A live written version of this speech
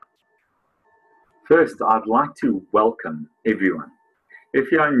First, I'd like to welcome everyone.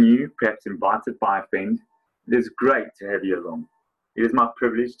 If you are new, perhaps invited by a friend, it is great to have you along. It is my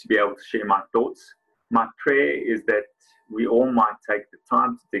privilege to be able to share my thoughts. My prayer is that we all might take the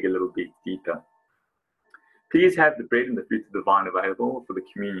time to dig a little bit deeper. Please have the bread and the fruit of the vine available for the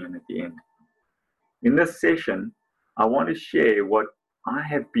communion at the end. In this session, I want to share what I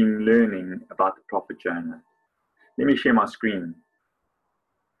have been learning about the prophet Jonah. Let me share my screen.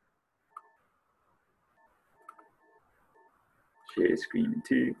 Share screen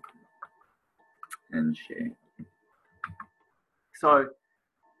 2 and share. So,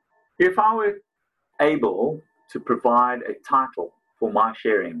 if I were able to provide a title for my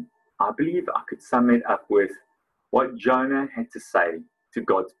sharing, I believe I could sum it up with what Jonah had to say to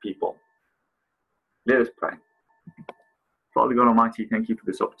God's people. Let us pray. Father God Almighty, thank you for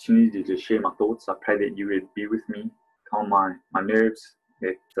this opportunity to share my thoughts. I pray that you would be with me, calm my nerves,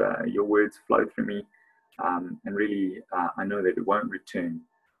 that your words flow through me, and really I know that it won't return.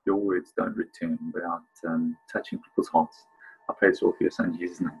 Your words don't return without touching people's hearts. I pray this all for your son,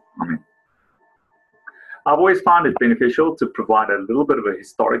 Jesus' name. Amen. I've always found it beneficial to provide a little bit of a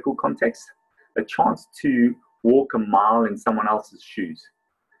historical context, a chance to walk a mile in someone else's shoes.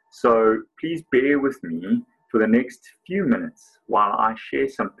 So please bear with me for the next few minutes while I share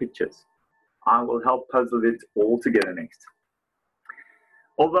some pictures. I will help puzzle it all together next.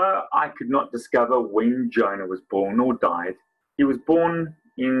 Although I could not discover when Jonah was born or died, he was born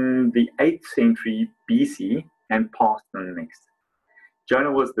in the 8th century BC and passed on the next.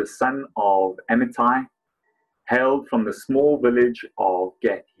 Jonah was the son of Amittai, hailed from the small village of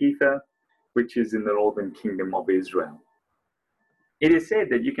Gath-hepher, which is in the northern kingdom of Israel. It is said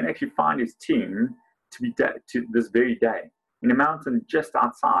that you can actually find his tomb to this very day in a mountain just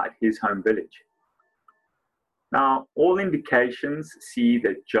outside his home village. Now, all indications see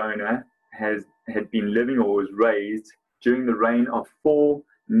that Jonah had been living or was raised during the reign of 4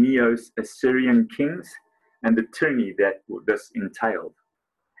 Neo-Assyrian kings and the tyranny that this entailed.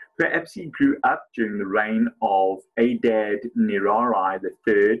 Perhaps he grew up during the reign of Adad-nirari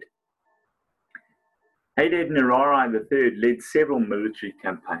III. Adad-nirari III led several military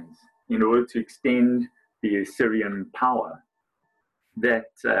campaigns in order to extend the Assyrian power that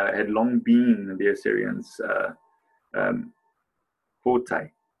had long been the Assyrians'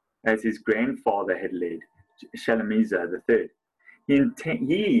 forte, as his grandfather had led, Shalmaneser III.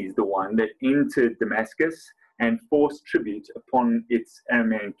 He is the one that entered Damascus and forced tribute upon its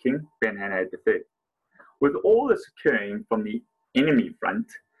Aramean king, Ben-Hadad III. With all this occurring from the enemy front,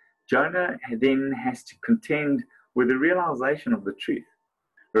 Jonah then has to contend with the realization of the truth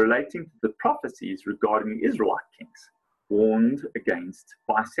relating to the prophecies regarding Israelite kings warned against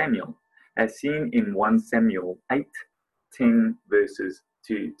by Samuel, as seen in 1 Samuel 8:10 verses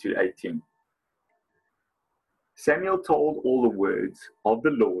 2 to 18. Samuel told all the words of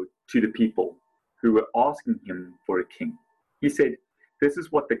the Lord to the people who were asking him for a king. He said, "This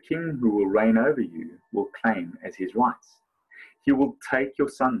is what the king who will reign over you will claim as his rights. He will take your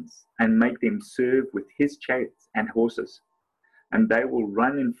sons and make them serve with his chariots and horses, and they will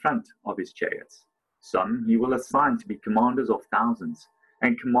run in front of his chariots. Some he will assign to be commanders of thousands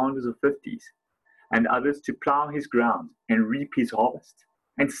and commanders of 50s, and others to plow his ground and reap his harvest,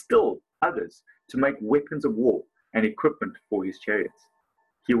 and still others to make weapons of war and equipment for his chariots.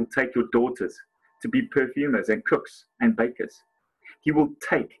 He will take your daughters to be perfumers and cooks and bakers. He will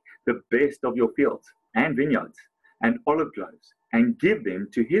take the best of your fields and vineyards and olive groves and give them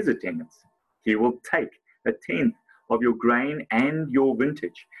to his attendants. He will take 1/10 of your grain and your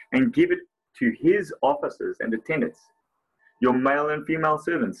vintage and give it to his officers and attendants, your male and female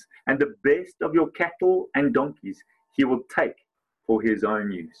servants, and the best of your cattle and donkeys he will take for his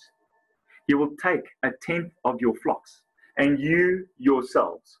own use. He will take 1/10 of your flocks, and you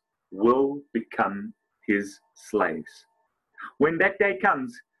yourselves will become his slaves. When that day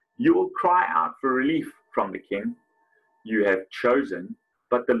comes, you will cry out for relief from the king you have chosen,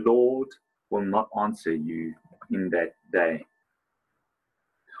 but the Lord will not answer you in that day."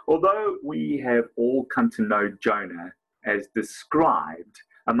 Although we have all come to know Jonah as described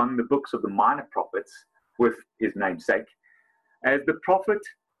among the books of the minor prophets with his namesake, as the prophet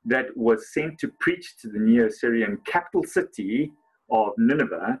that was sent to preach to the Neo-Assyrian capital city of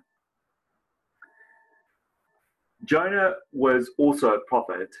Nineveh, Jonah was also a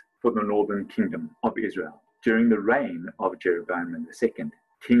prophet for the northern kingdom of Israel during the reign of Jeroboam II,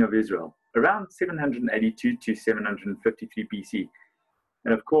 king of Israel, around 782 to 753 BC.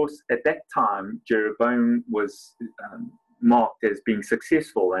 And of course, at that time, Jeroboam was marked as being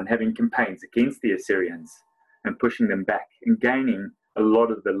successful and having campaigns against the Assyrians and pushing them back and gaining a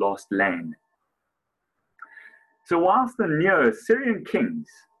lot of the lost land. So whilst the Neo-Assyrian kings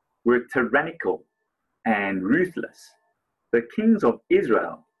were tyrannical and ruthless, the kings of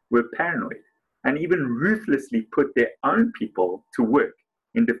Israel were paranoid and even ruthlessly put their own people to work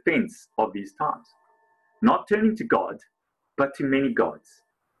in defense of these times, not turning to God, but to many gods.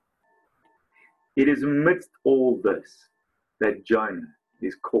 It is amidst all this that Jonah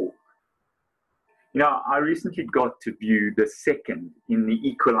is called. I recently got to view the second in the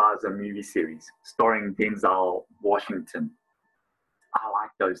Equalizer movie series starring Denzel Washington. I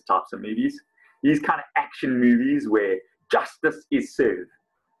like those types of movies. These kind of action movies where justice is served.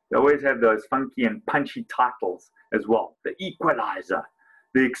 They always have those funky and punchy titles as well. The Equalizer,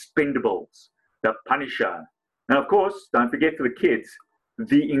 The Expendables, The Punisher, and of course, don't forget for the kids,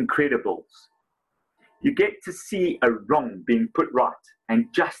 The Incredibles. You get to see a wrong being put right and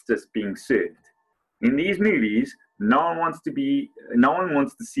justice being served. In these movies, no one wants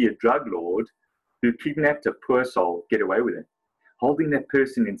to see a drug lord who kidnapped a poor soul get away with it, holding that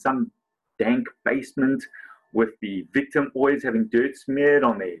person in some dank basement with the victim always having dirt smeared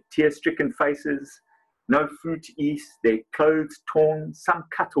on their tear-stricken faces, no food to eat, their clothes torn, some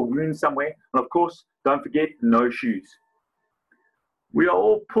cut or wound somewhere, and of course, don't forget, no shoes. We are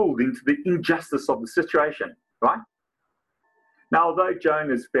all pulled into the injustice of the situation, right? Now, although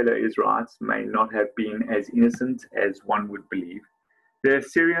Jonah's fellow Israelites may not have been as innocent as one would believe, the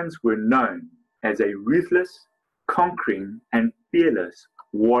Assyrians were known as a ruthless, conquering, and fearless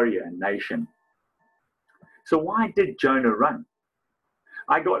warrior nation. So why did Jonah run?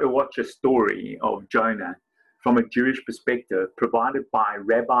 I got to watch a story of Jonah from a Jewish perspective provided by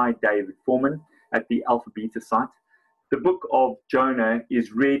Rabbi David Foreman at the Alpha Beta site. The book of Jonah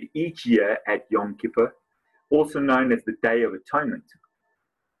is read each year at Yom Kippur, also known as the Day of Atonement.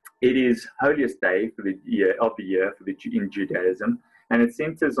 It is holiest day for the year in Judaism, and it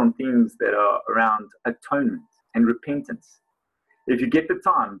centers on themes that are around atonement and repentance. If you get the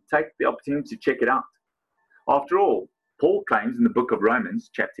time, take the opportunity to check it out. After all, Paul claims in the book of Romans,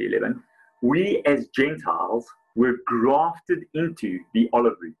 chapter 11, we as Gentiles were grafted into the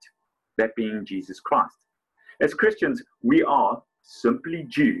olive root, that being Jesus Christ. As Christians, we are simply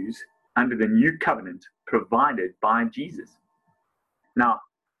Jews under the new covenant provided by Jesus. Now,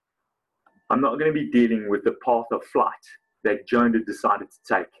 I'm not going to be dealing with the path of flight that Jonah decided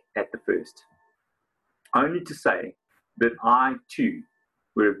to take at the first. Only to say that I too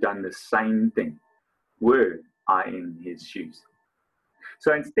would have done the same thing were I in his shoes.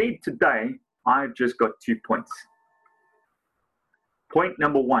 So instead today, I've just got 2 points. Point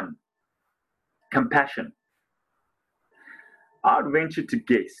number 1, compassion. I'd venture to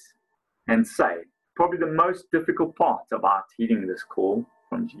guess and say probably the most difficult part about heeding this call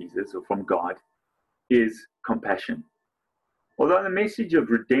from Jesus or from God is compassion. Although the message of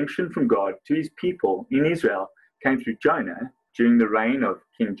redemption from God to his people in Israel came through Jonah during the reign of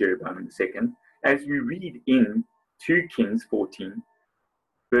King Jeroboam II, as we read in 2 Kings 14,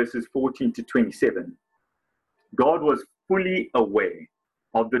 verses 14 to 27, God was fully aware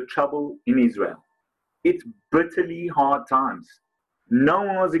of the trouble in Israel. It's bitterly hard times. No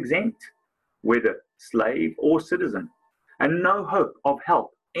one was exempt, whether slave or citizen, and no hope of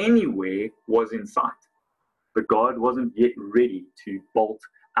help anywhere was in sight. But God wasn't yet ready to blot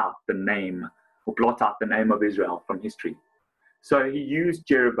out the name of Israel from history. So he used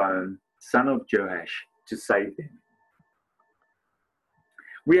Jeroboam, son of Joash, to save them.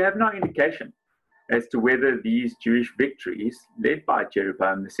 We have no indication as to whether these Jewish victories, led by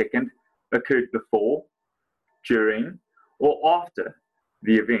Jeroboam II, occurred before, during, or after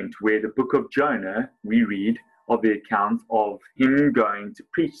the event where the book of Jonah we read of the account of him going to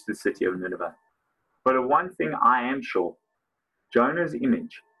preach the city of Nineveh. But of one thing I am sure, Jonah's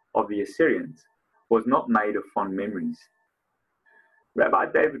image of the Assyrians was not made of fond memories. Rabbi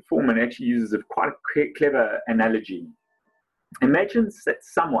David Foreman actually uses quite a clever analogy. Imagine that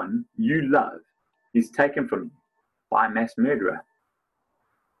someone you love is taken from you by a mass murderer.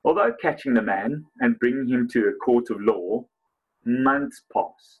 Although catching the man and bringing him to a court of law, months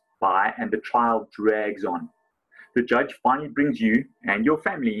pass by and the trial drags on. The judge finally brings you and your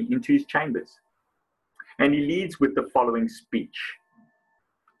family into his chambers. And he leads with the following speech.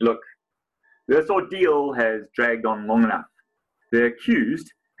 Look, this ordeal has dragged on long enough. The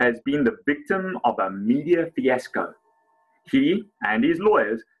accused has been the victim of a media fiasco. He and his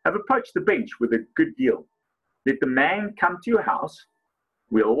lawyers have approached the bench with a good deal. Let the man come to your house.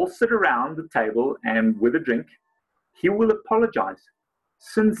 We'll all sit around the table and with a drink. He will apologize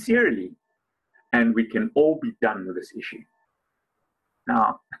sincerely, and we can all be done with this issue.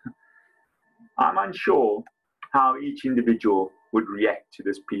 Now, I'm unsure how each individual would react to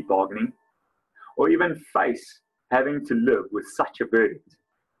this plea bargaining, or even face having to live with such a verdict.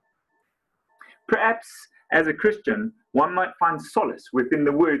 Perhaps as a Christian, one might find solace within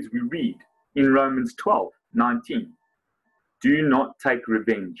the words we read in Romans 12:19. Do not take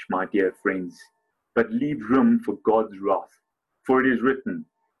revenge, my dear friends, but leave room for God's wrath. For it is written,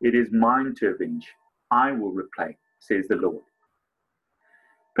 it is mine to avenge. I will repay, says the Lord.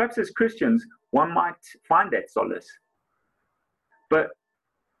 Perhaps as Christians, one might find that solace. But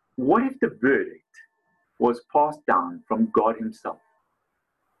what if the verdict was passed down from God himself?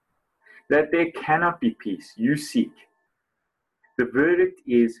 That there cannot be peace you seek. The verdict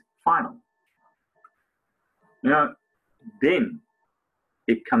is final. Then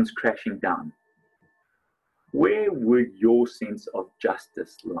it comes crashing down. Where would your sense of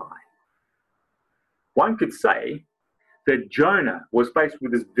justice lie? One could say that Jonah was faced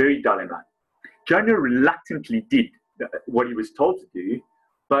with this very dilemma. Jonah reluctantly did what he was told to do,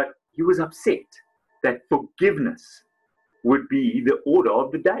 but he was upset that forgiveness would be the order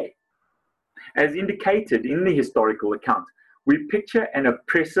of the day. As indicated in the historical account, we picture an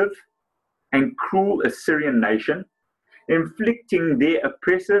oppressive and cruel Assyrian nation inflicting their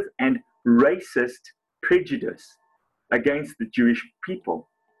oppressive and racist prejudice against the Jewish people.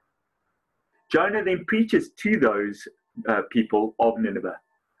 Jonah then preaches to those people of Nineveh,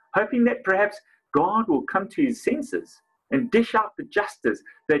 hoping that perhaps God will come to his senses and dish out the justice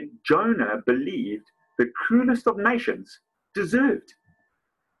that Jonah believed the cruelest of nations deserved.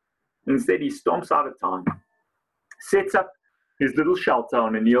 Instead, he stomps out of town, sets up his little shelter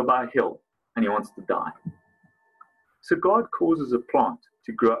on a nearby hill, and he wants to die. So God causes a plant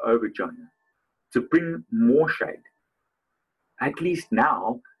to grow over Jonah to bring more shade. At least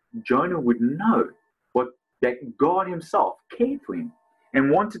now, Jonah would know that God himself cared for him and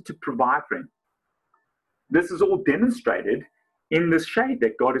wanted to provide for him. This is all demonstrated in the shade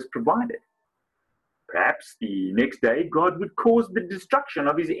that God has provided. Perhaps the next day, God would cause the destruction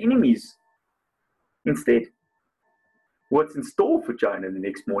of his enemies. Instead, what's in store for Jonah the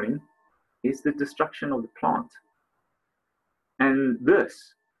next morning is the destruction of the plant. And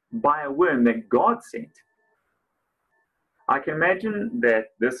this, by a worm that God sent. I can imagine that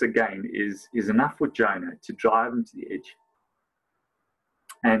this again is enough for Jonah to drive him to the edge.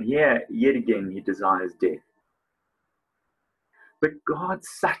 And here, yet again, he desires death. But God's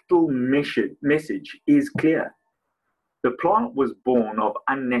subtle message is clear. The plant was born of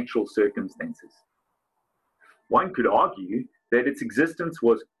unnatural circumstances. One could argue that its existence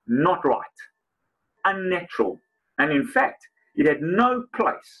was not right, unnatural, and in fact, it had no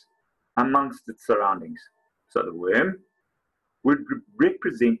place amongst its surroundings. So the worm would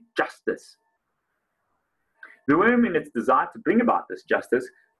represent justice. The worm, in its desire to bring about this justice,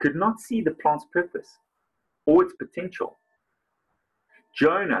 could not see the plant's purpose or its potential.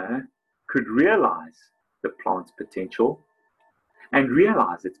 Jonah could realize the plant's potential and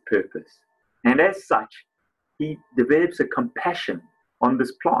realize its purpose. And as such, he develops a compassion on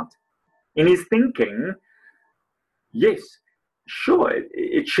this plant. In his thinking, yes, sure,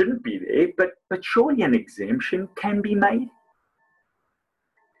 it shouldn't be there, but surely an exemption can be made.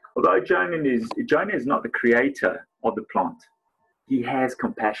 Although Jonah is not the creator of the plant, he has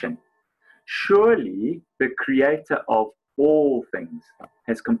compassion. Surely the creator of all things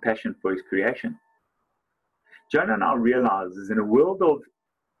has compassion for his creation. Jonah now realizes in a world of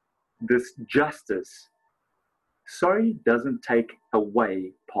this justice, sorry doesn't take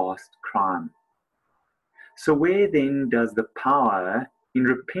away past crime. So where then does the power in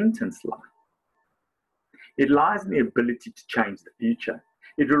repentance lie? It lies in the ability to change the future.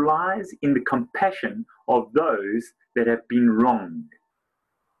 It relies in the compassion of those that have been wronged.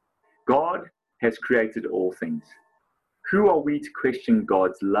 God has created all things. Who are we to question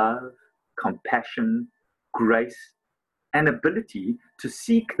God's love, compassion, grace, and ability to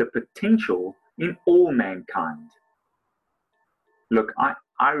seek the potential in all mankind? Look,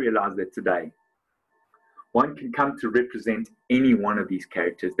 I realize that today, one can come to represent any one of these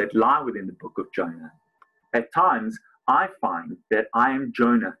characters that lie within the book of Jonah. At times, I find that I am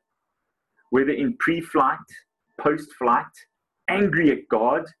Jonah, whether in pre-flight, post-flight, angry at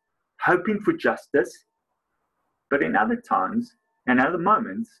God, hoping for justice. But in other times and other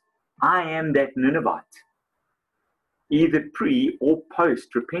moments, I am that Ninevite, either pre or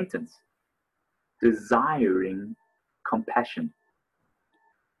post-repentance, desiring compassion.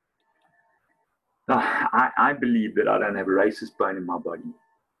 I believe that I don't have a racist bone in my body.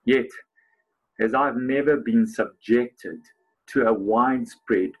 Yet, as I've never been subjected to a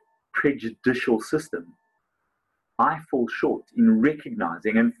widespread prejudicial system, I fall short in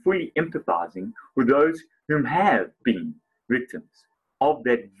recognizing and fully empathizing with those whom have been victims of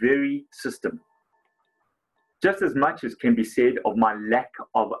that very system. just as much as can be said of my lack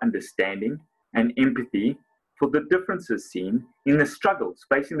of understanding and empathy for the differences seen in the struggles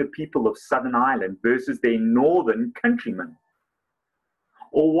facing the people of Southern Ireland versus their northern countrymen.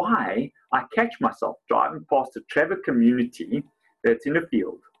 Or why I catch myself driving past a Trevor community that's in a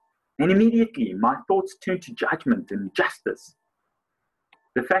field, and immediately my thoughts turn to judgment and justice.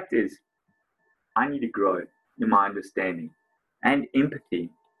 The fact is, I need to grow in my understanding and empathy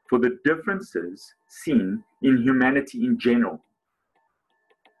for the differences seen in humanity in general.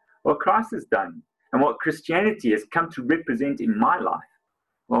 What Christ has done and what Christianity has come to represent in my life,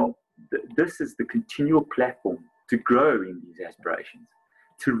 well, this is the continual platform to grow in these aspirations,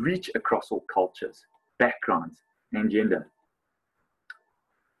 to reach across all cultures, backgrounds, and gender.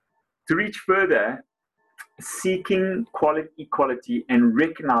 To reach further, seeking equality and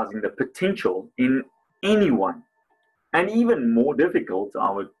recognizing the potential in anyone. And even more difficult,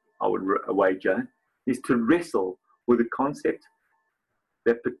 I would wager, is to wrestle with the concept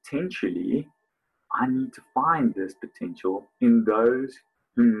that potentially I need to find this potential in those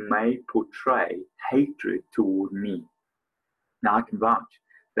who may portray hatred toward me. Now, I can vouch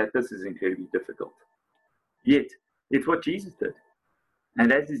that this is incredibly difficult. Yet, it's what Jesus did.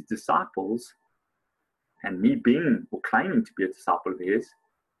 And as his disciples, and me being or claiming to be a disciple of his,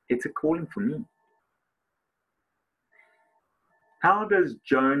 it's a calling for me. How does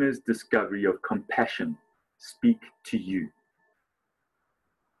Jonah's discovery of compassion speak to you?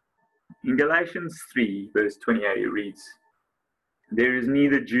 In Galatians 3, verse 28, it reads, "There is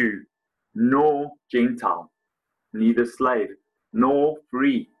neither Jew nor Gentile, neither slave nor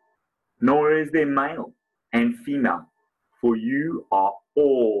free, nor is there male and female, for you are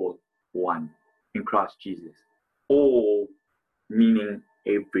all one in Christ Jesus." All meaning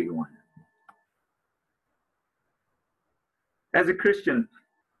everyone. As a Christian,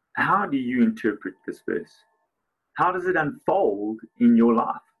 how do you interpret this verse? How does it unfold in your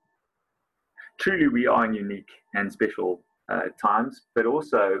life? Truly, we are in unique and special times, but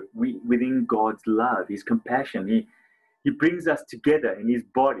also within God's love, his compassion, he brings us together in his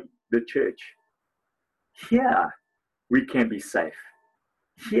body, the church. Here, we can be safe.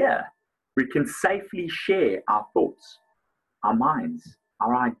 Here, we can safely share our thoughts, our minds,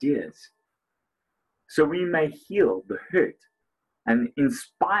 our ideas, so we may heal the hurt and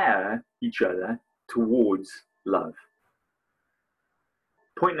inspire each other towards love.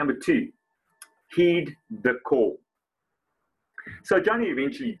 Point number 2, heed the call. So Jonah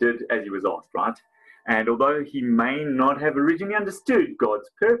eventually did as he was asked, right? And although he may not have originally understood God's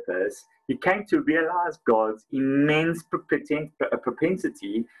purpose, he came to realize God's immense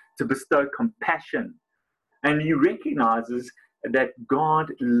propensity to bestow compassion. And he recognizes that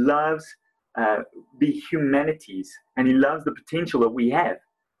God loves the humanities and he loves the potential that we have.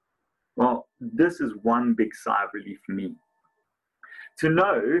 Well, this is one big sigh of relief for me. To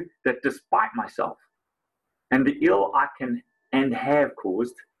know that despite myself and the ill I can and have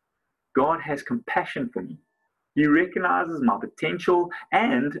caused, God has compassion for me. He recognizes my potential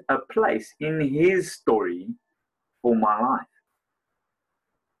and a place in his story for my life.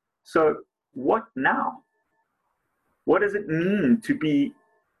 So what now? What does it mean to be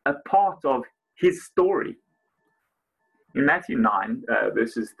a part of his story? In Matthew 9,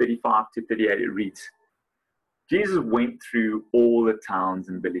 verses 35 to 38, it reads, Jesus went through all the towns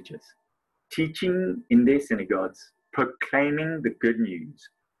and villages, teaching in their synagogues, proclaiming the good news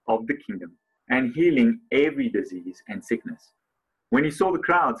of the kingdom, and healing every disease and sickness. When he saw the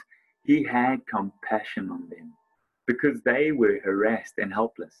crowds, he had compassion on them, because they were harassed and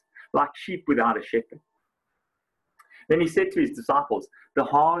helpless, like sheep without a shepherd. Then he said to his disciples, "The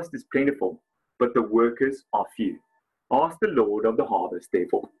harvest is plentiful, but the workers are few. Ask the Lord of the harvest,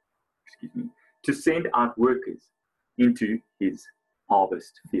 therefore, to send out workers into his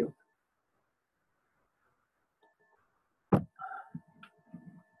harvest field."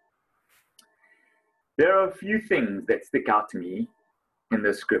 There are a few things that stick out to me in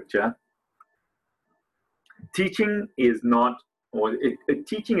this scripture. Teaching is not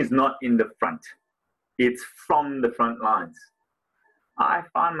in the front. It's from the front lines. I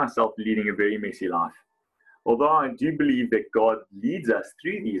find myself leading a very messy life. Although I do believe that God leads us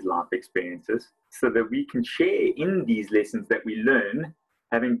through these life experiences so that we can share in these lessons that we learn,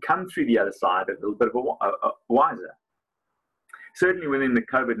 having come through the other side a little bit wiser. Certainly within the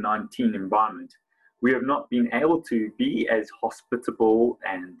COVID-19 environment, we have not been able to be as hospitable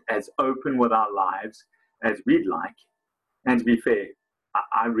and as open with our lives as we'd like. And to be fair,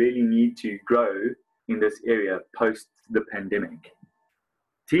 I really need to grow in this area post the pandemic.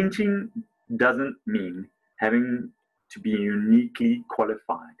 Teaching doesn't mean having to be uniquely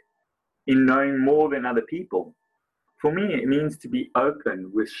qualified. in knowing more than other people. For me, it means to be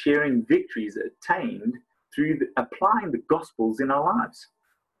open with sharing victories attained through applying the Gospels in our lives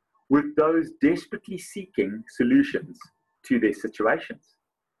with those desperately seeking solutions to their situations.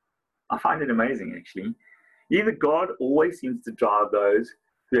 I find it amazing, actually. Either God always seems to drive those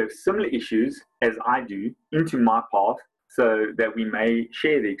who have similar issues as I do into my path so that we may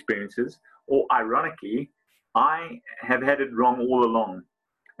share the experiences, or ironically, I have had it wrong all along.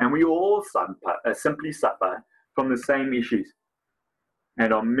 And we all simply suffer from the same issues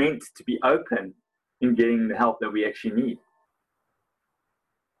and are meant to be open in getting the help that we actually need.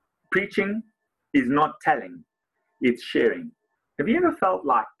 Preaching is not telling, it's sharing. Have you ever felt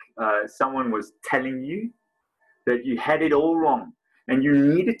like someone was telling you that you had it all wrong and you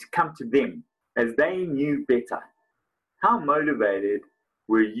needed to come to them as they knew better? How motivated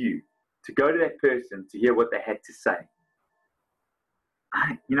were you to go to that person to hear what they had to say?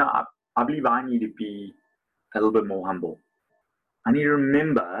 I believe I need to be a little bit more humble. I need to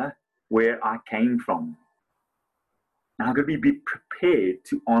remember where I came from. And I've got to be prepared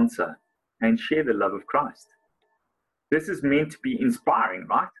to answer and share the love of Christ. This is meant to be inspiring,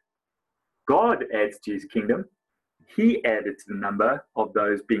 right? God adds to his kingdom. He added to the number of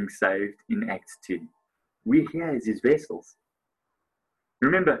those being saved in Acts 2. We're here as his vessels.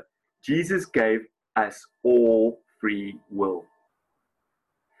 Remember, Jesus gave us all free will.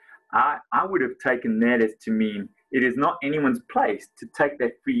 I would have taken that as to mean it is not anyone's place to take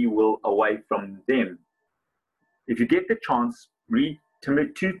that free will away from them. If you get the chance, read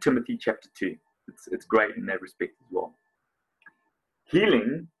 2 Timothy chapter 2. It's great in that respect as well.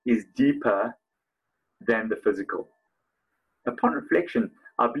 Healing is deeper than the physical. Upon reflection,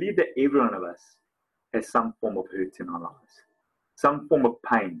 I believe that every one of us has some form of hurt in our lives, some form of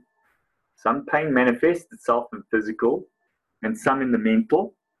pain. Some pain manifests itself in physical and some in the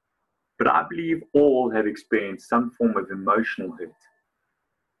mental, but I believe all have experienced some form of emotional hurt.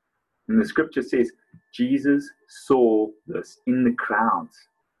 And the scripture says Jesus saw this in the crowds,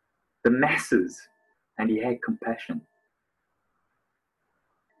 the masses, and he had compassion.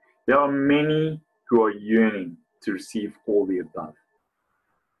 There are many who are yearning to receive all the above.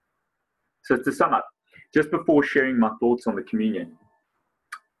 So to sum up, just before sharing my thoughts on the communion,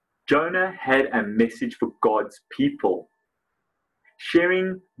 Jonah had a message for God's people.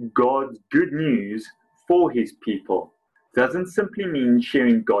 Sharing God's good news for his people doesn't simply mean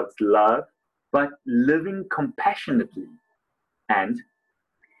sharing God's love, but living compassionately. And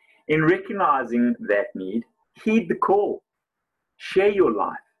in recognizing that need, heed the call. Share your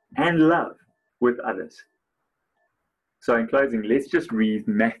life and love with others. So in closing, let's just read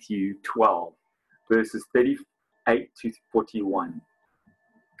Matthew 12, verses 38 to 41.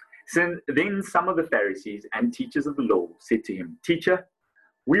 Then some of the Pharisees and teachers of the law said to him, "Teacher,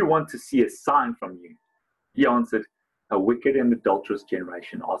 we want to see a sign from you." He answered, "A wicked and adulterous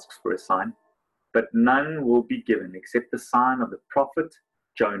generation asks for a sign, but none will be given except the sign of the prophet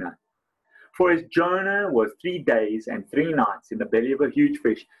Jonah. For as Jonah was 3 days and 3 nights in the belly of a huge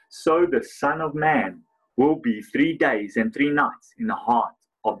fish, so the Son of Man will be 3 days and 3 nights in the heart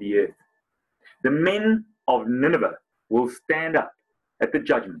of the earth. The men of Nineveh will stand up at the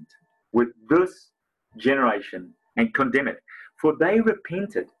judgment with this generation and condemn it, for they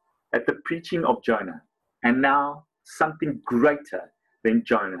repented at the preaching of Jonah, and now something greater than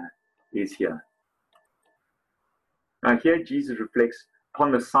Jonah is here." Now here Jesus reflects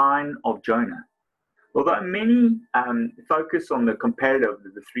upon the sign of Jonah. Although many focus on the comparative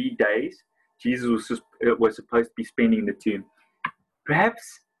of the 3 days Jesus was supposed to be spending in the tomb,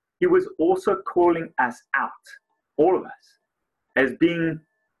 perhaps he was also calling us out, all of us, as being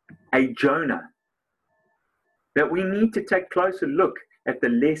a Jonah, that we need to take a closer look at the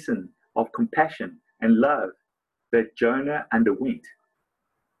lesson of compassion and love that Jonah underwent.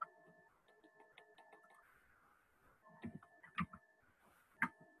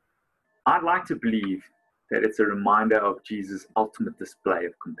 I'd like to believe that it's a reminder of Jesus' ultimate display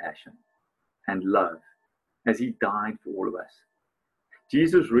of compassion and love as he died for all of us.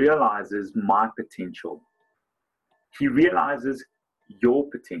 Jesus realizes my potential. He realizes your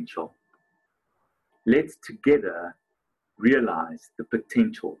potential. Let's together realize the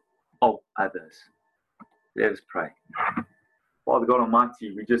potential of others. Let us pray. Father God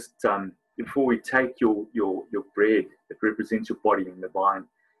Almighty, we just, before we take your bread that represents your body and the wine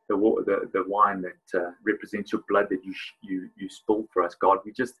that represents your blood that you spilled for us, God,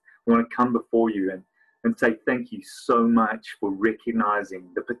 we want to come before you and say thank you so much for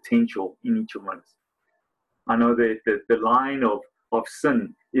recognizing the potential in each of us. I know that the line of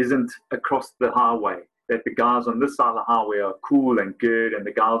sin isn't across the highway that the guys on this side of the highway are cool and good, and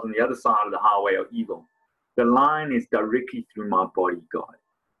the guys on the other side of the highway are evil. The line is directly through my body, God.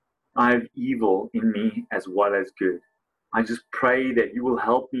 I have evil in me as well as good. I just pray that you will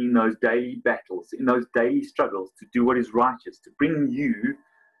help me in those daily battles, in those daily struggles, to do what is righteous, to bring you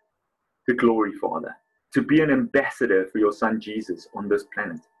the glory, Father, to be an ambassador for your Son Jesus on this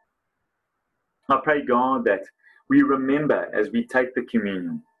planet. I pray, God, that we remember as we take the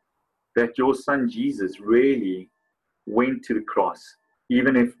communion that your Son Jesus really went to the cross,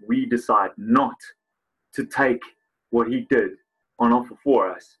 even if we decide not to take what he did on offer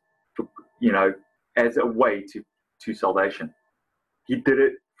for us, for, as a way to salvation. He did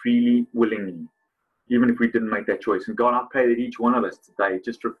it freely, willingly, even if we didn't make that choice. And God, I pray that each one of us today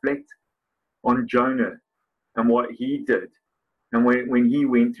just reflect on Jonah and what he did. And when he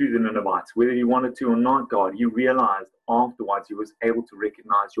went through the Ninevites, whether he wanted to or not, God, he realized afterwards he was able to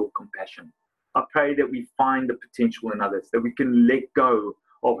recognize your compassion. I pray that we find the potential in others, that we can let go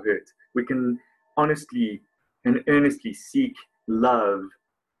of hurt. We can honestly and earnestly seek love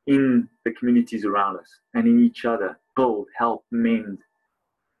in the communities around us and in each other, build, help, mend.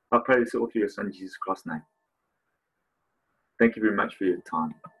 I pray this all through your Son, Jesus Christ's name. Thank you very much for your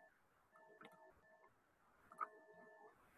time.